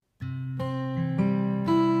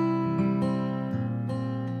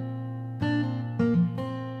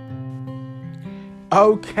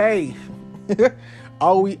Okay.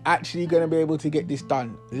 Are we actually going to be able to get this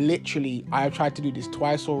done? Literally, I have tried to do this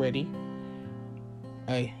twice already.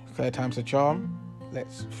 Hey, third time's a charm.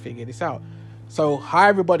 Let's figure this out. So, hi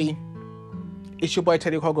everybody. It's your boy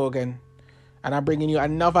Teddy Kogo again. And I'm bringing you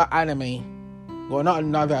another anime. Well, not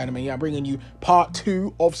another anime. I'm bringing you part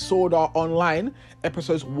 2 of Sword Art Online,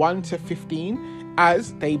 episodes 1 to 15,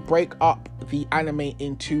 as they break up the anime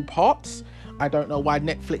in 2 parts. I don't know why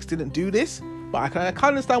Netflix didn't do this, but I can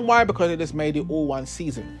understand why, because they just made it all one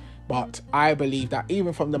season. But I believe that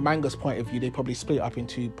even from the manga's point of view, they probably split it up in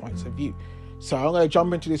 2 points of view. So I'm going to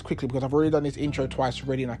jump into this quickly because I've already done this intro twice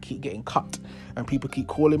already and I keep getting cut and people keep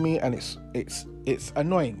calling me and it's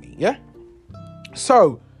annoying me, yeah?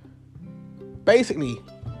 So, basically,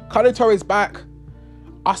 Karuto is back,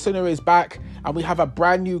 Asuna is back, and we have a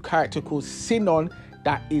brand new character called Sinon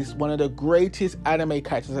that is one of the greatest anime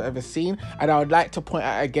characters I've ever seen. And I would like to point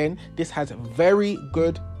out again, this has very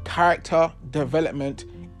good character development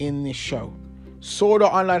in this show. Sword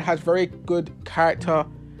Art Online has very good character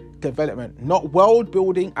development, not world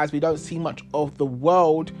building, as we don't see much of the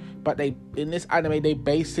world, but in this anime they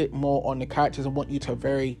base it more on the characters and want you to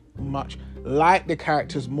very much like the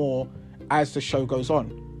characters more as the show goes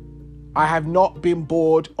on. I have not been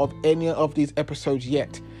bored of any of these episodes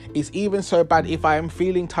yet. It's even so bad, if I am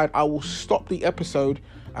feeling tired, I will stop the episode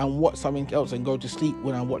and watch something else and go to sleep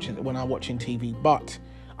when I'm watching TV. But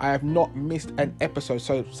I have not missed an episode,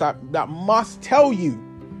 so that must tell you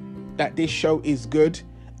that this show is good.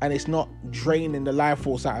 And it's not draining the life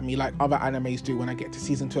force out of me like other animes do. When I get to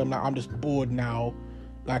season 2, I'm like, I'm just bored now,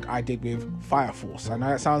 like I did with Fire Force. I know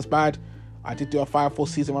that sounds bad. I did do a Fire Force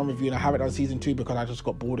season 1 review and I haven't done season 2 because I just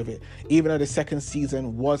got bored of it. Even though the second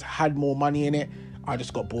season had more money in it, I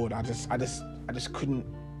just got bored. I just couldn't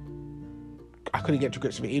get to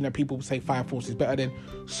grips with it. Even though people say Fire Force is better than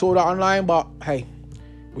Sword Art Online, but hey,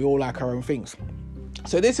 we all like our own things.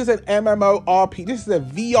 So this is an MMORPG. This is a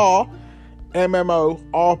VR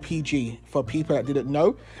MMORPG for people that didn't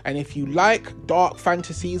know. And if you like dark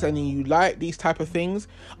fantasies and you like these type of things,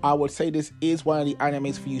 I would say this is one of the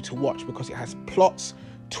animes for you to watch, because it has plots,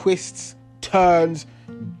 twists, turns,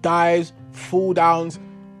 dives, fall downs,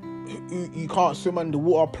 you can't swim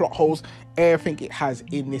underwater, plot holes, everything it has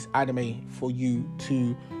in this anime for you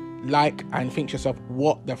to like and think to yourself,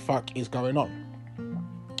 what the fuck is going on?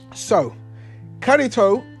 So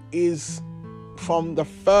Karuto is from the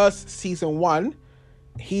first season 1,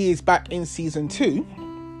 he is back in season 2,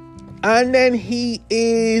 and then he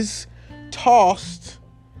is tasked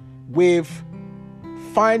with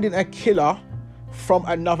finding a killer from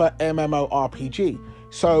another MMORPG.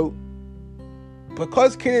 So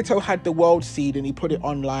because Kirito had the world seed and he put it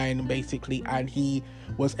online basically, and he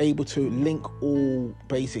was able to link all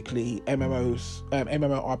basically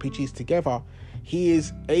MMORPGs together, he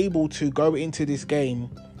is able to go into this game.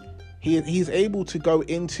 He's able to go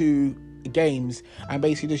into games and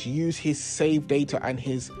basically just use his save data and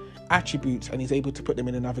his attributes, and he's able to put them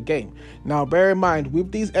in another game. Now, bear in mind,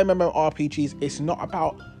 with these MMORPGs, it's not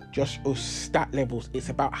about just your stat levels. It's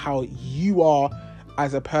about how you are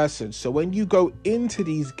as a person. So when you go into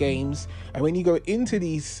these games and when you go into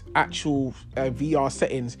these actual VR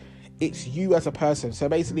settings, it's you as a person. So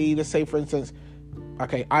basically, let's say, for instance,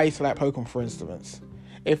 okay, I used to like Pokemon, for instance.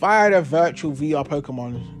 If I had a virtual VR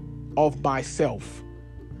Pokemon of myself,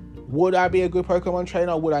 would I be a good Pokemon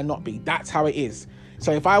trainer or would I not be? That's how it is.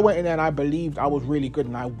 So if I went in there and I believed I was really good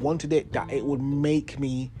and I wanted it, that it would make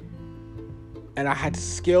me, and I had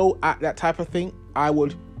skill at that type of thing, I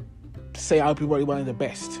would say I would be one of the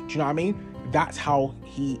best. Do you know what I mean? That's how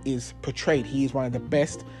he is portrayed. He is one of the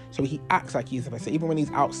best, so he acts like he's the best. So even when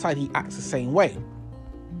he's outside, he acts the same way.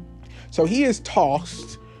 So he is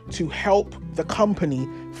tasked to help the company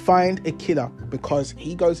find a killer, because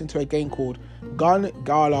he goes into a game called Gun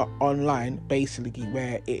Gala Online, basically,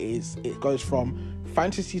 where it goes from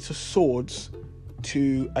fantasy to swords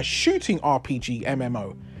to a shooting RPG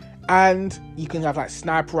MMO, and you can have like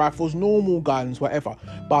sniper rifles, normal guns, whatever.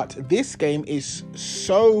 But this game is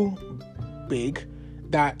so big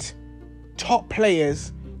that top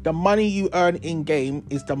players, the money you earn in game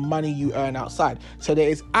is the money you earn outside. So there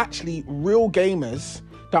is actually real gamers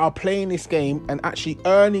that are playing this game and actually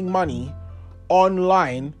earning money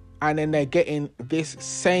online, and then they're getting this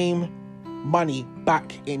same money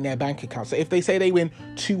back in their bank account. So if they say they win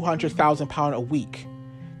 £200,000 a week,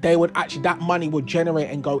 they would actually, that money would generate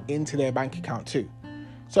and go into their bank account too.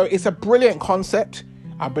 So it's a brilliant concept.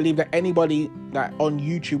 I believe that anybody that on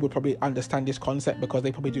YouTube would probably understand this concept, because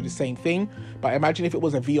they probably do the same thing. But imagine if it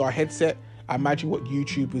was a VR headset. Imagine what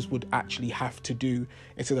YouTubers would actually have to do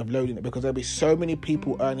instead of loading it, because there'll be so many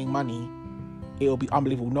people earning money it'll be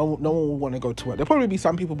unbelievable. No one will want to go to work. There'll probably be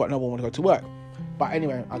some people, but no one will want to go to work. But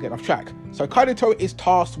anyway, I'll get off track. So Kirito is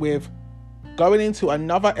tasked with going into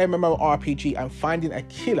another MMORPG and finding a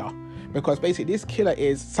killer, because basically this killer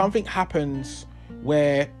is something happens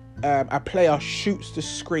where a player shoots the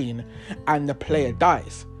screen and the player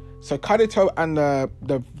dies. So Kirito and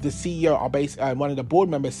the CEO are one of the board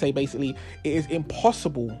members say basically it is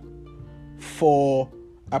impossible for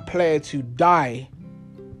a player to die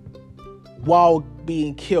while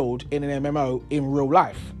being killed in an MMO in real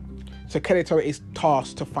life. So Kirito is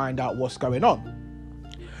tasked to find out what's going on.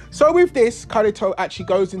 So with this, Kirito actually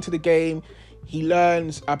goes into the game. He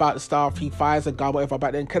learns about the stuff. He fires a gun, whatever.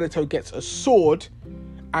 But then Kirito gets a sword,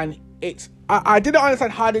 and I didn't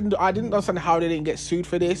understand how they didn't get sued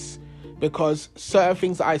for this, because certain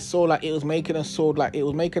things that I saw, like it was making a sword, like it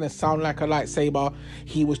was making it sound like a lightsaber.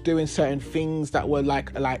 He was doing certain things that were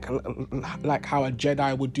like how a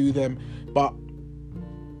Jedi would do them. But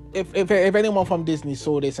if anyone from Disney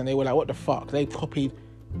saw this and they were like, what the fuck? They copied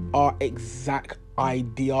our exact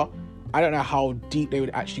idea. I don't know how deep they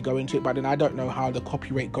would actually go into it, but then I don't know how the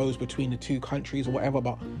copyright goes between the two countries or whatever,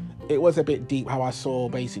 but it was a bit deep how I saw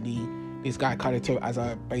basically this guy Kirito as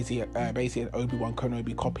basically an Obi-Wan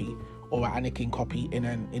Kenobi copy or an Anakin copy in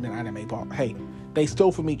an anime. But hey, they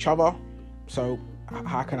stole from each other, so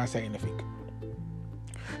how can I say anything?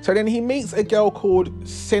 So then he meets a girl called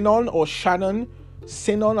Sinon or Shannon.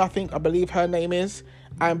 Sinon, I believe her name is,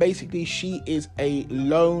 and basically she is a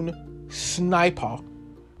lone sniper,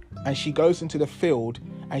 and she goes into the field,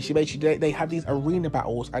 and she basically they have these arena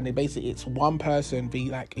battles, and it's one person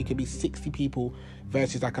it could be 60 people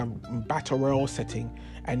versus like a battle royale setting,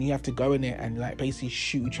 and you have to go in there and like basically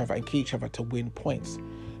shoot each other and kill each other to win points.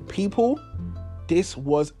 People, this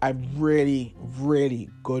was a really, really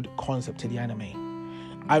good concept to the anime.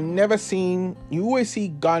 I've never seen, you always see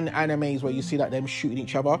gun animes where you see like them shooting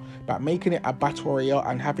each other, but making it a battle royale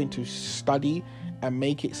and having to study and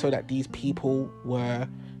make it so that these people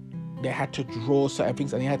they had to draw certain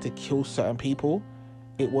things and they had to kill certain people.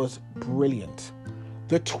 It was brilliant.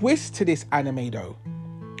 The twist to this anime though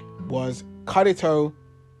was Kirito,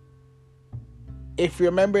 if you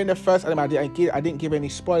remember in the first anime, I didn't give any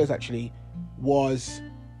spoilers actually, was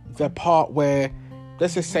the part where,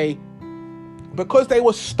 let's just say, because they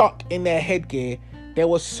were stuck in their headgear, there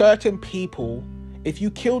were certain people, if you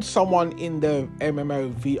killed someone in the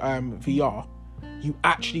MMO VR, you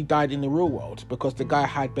actually died in the real world, because the guy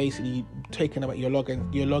had basically taken away your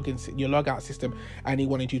logout system and he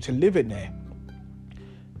wanted you to live in there.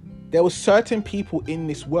 There were certain people in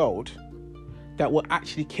this world that were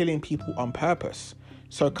actually killing people on purpose.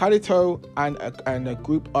 So Kirito and a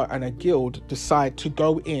group and a guild decide to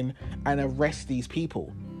go in and arrest these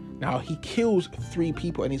people. Now, he kills 3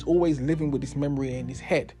 people and he's always living with this memory in his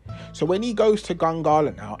head. So when he goes to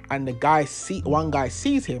Gangala now and one guy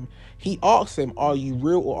sees him, he asks him, are you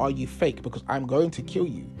real or are you fake? Because I'm going to kill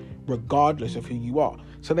you regardless of who you are.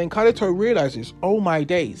 So then Kirito realizes, oh my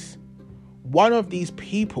days, one of these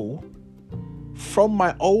people from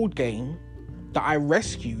my old game that I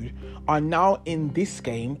rescued are now in this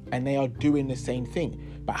game and they are doing the same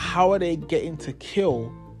thing. But how are they getting to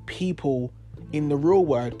kill people in the real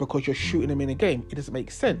world because you're shooting them in a game? It doesn't make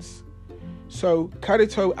sense. So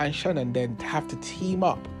Kirito and Shannon then have to team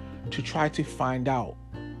up to try to find out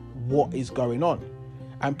what is going on.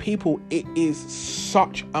 And people, it is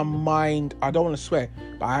such a mind, I don't want to swear,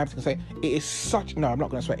 but I have to say, it's such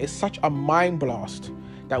a mind blast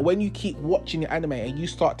that when you keep watching the anime and you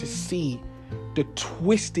start to see the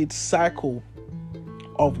twisted cycle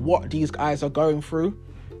of what these guys are going through,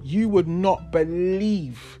 you would not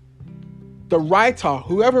believe. The writer,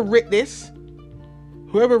 whoever writ this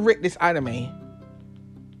anime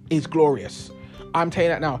is glorious. I'm telling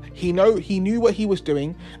you that now. He knew what he was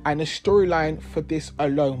doing, and the storyline for this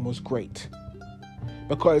alone was great.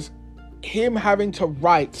 Because him having to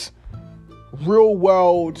write real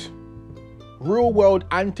world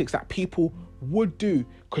antics that people would do.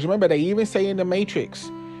 Because remember, they even say in The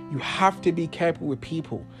Matrix, you have to be careful with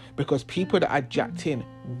people, because people that are jacked in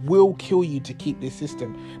will kill you to keep this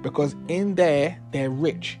system, because in there they're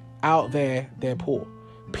rich, out there they're poor.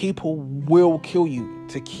 People will kill you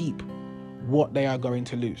to keep what they are going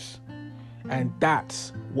to lose. And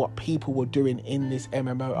that's what people were doing in this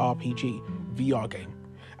MMORPG VR game.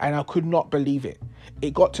 And I could not believe it.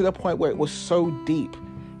 It got to the point where it was so deep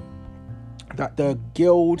that the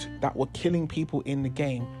guild that were killing people in the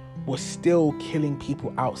game was still killing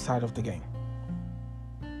people outside of the game.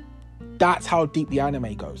 That's how deep the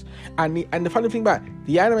anime goes. And the funny thing about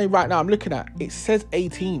the anime right now I'm looking at, it says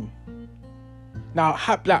 18. Now,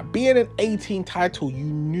 like, being an 18 title, you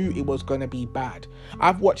knew it was going to be bad.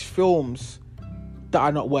 I've watched films that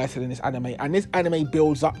are not worse than this anime, and this anime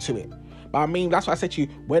builds up to it. But I mean, that's what I said to you,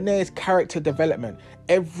 when there's character development,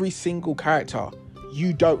 every single character,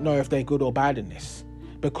 you don't know if they're good or bad in this,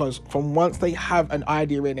 because from once they have an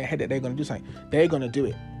idea in their head that they're going to do something, they're going to do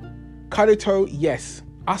it. Karuto, yes.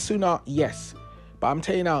 Asuna, yes. But I'm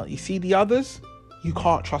telling you now, you see the others, you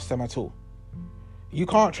can't trust them at all. You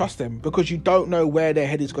can't trust them because you don't know where their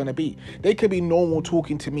head is going to be. They could be normal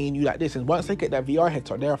talking to me and you like this, and once they get that VR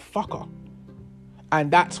headset, they're a fucker. And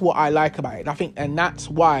that's what I like about it. I think, and that's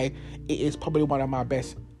why it is probably one of my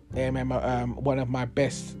best animes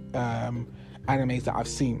that I've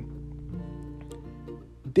seen.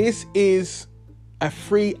 This is a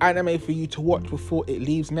free anime for you to watch before it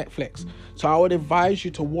leaves Netflix. So I would advise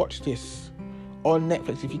you to watch this on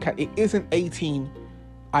Netflix if you can. It isn't 18.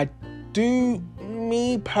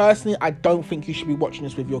 Me personally, I don't think you should be watching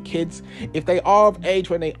this with your kids. If they are of age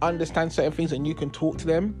when they understand certain things and you can talk to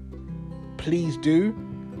them, please do.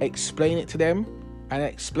 Explain it to them, and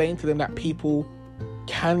explain to them that people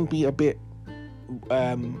can be a bit,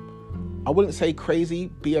 I wouldn't say crazy,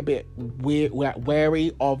 be a bit weird,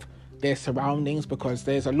 wary of their surroundings, because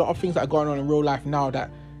there's a lot of things that are going on in real life now that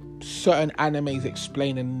certain animes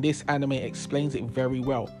explain, and this anime explains it very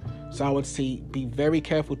well. So I would say be very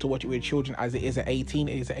careful to watch it with children, as it is at 18.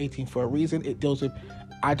 It is at 18 for a reason. It deals with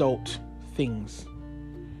adult things.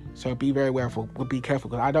 So be very careful. Be careful,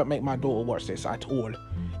 because I don't make my daughter watch this at all.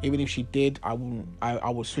 Even if she did, I wouldn't. I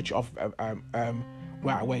would switch it off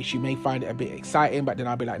right away. She may find it a bit exciting, but then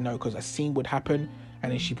I'll be like, no, because a scene would happen,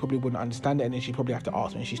 and then she probably wouldn't understand it, and then she'd probably have to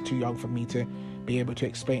ask me, and she's too young for me to be able to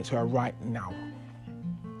explain it to her right now.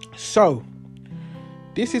 So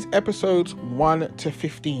this is episodes 1 to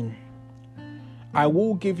 15. I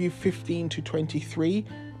will give you 15 to 23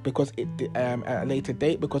 because it at a later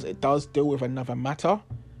date, because it does deal with another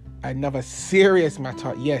serious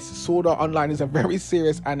matter. Yes, Sword Art Online is a very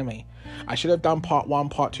serious anime. I should have done part 1,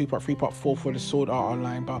 part 2, part 3, part 4 for the Sword Art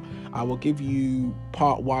Online, but I will give you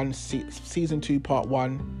part 1, season 2, part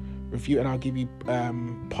 1 review, and I'll give you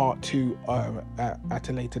part 2 at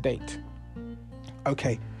a later date.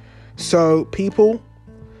 Okay, so people,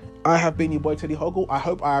 I have been your boy Teddy Hoggle. I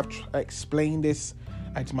hope I have explained this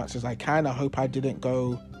as much as I can. I hope I didn't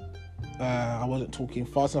go, I wasn't talking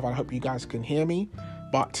fast enough. I hope you guys can hear me.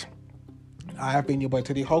 But I have been your boy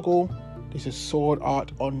Teddy Hoggle. This is Sword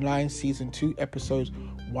Art Online Season 2, episodes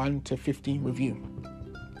 1 to 15 review.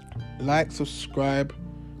 Like, subscribe,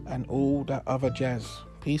 and all that other jazz.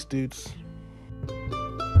 Peace, dudes.